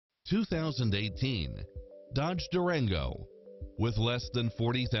2018 Dodge Durango. With less than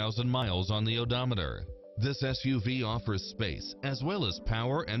 40,000 miles on the odometer, this SUV offers space as well as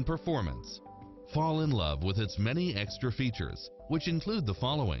power and performance. Fall in love with its many extra features, which include the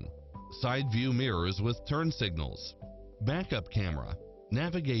following: side view mirrors with turn signals, backup camera,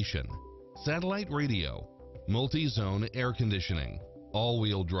 navigation, satellite radio, multi-zone air conditioning,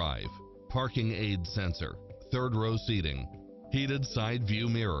 all-wheel drive, parking aid sensor, third row seating, heated side view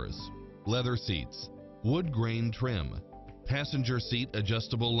mirrors, leather seats, wood grain trim, passenger seat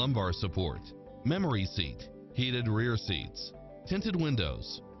adjustable lumbar support, memory seat, heated rear seats, tinted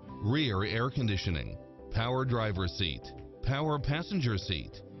windows, rear air conditioning, power driver seat, power passenger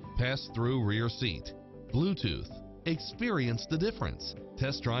seat, pass-through rear seat, Bluetooth. Experience the difference.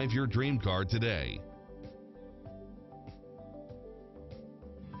 Test drive your dream car today.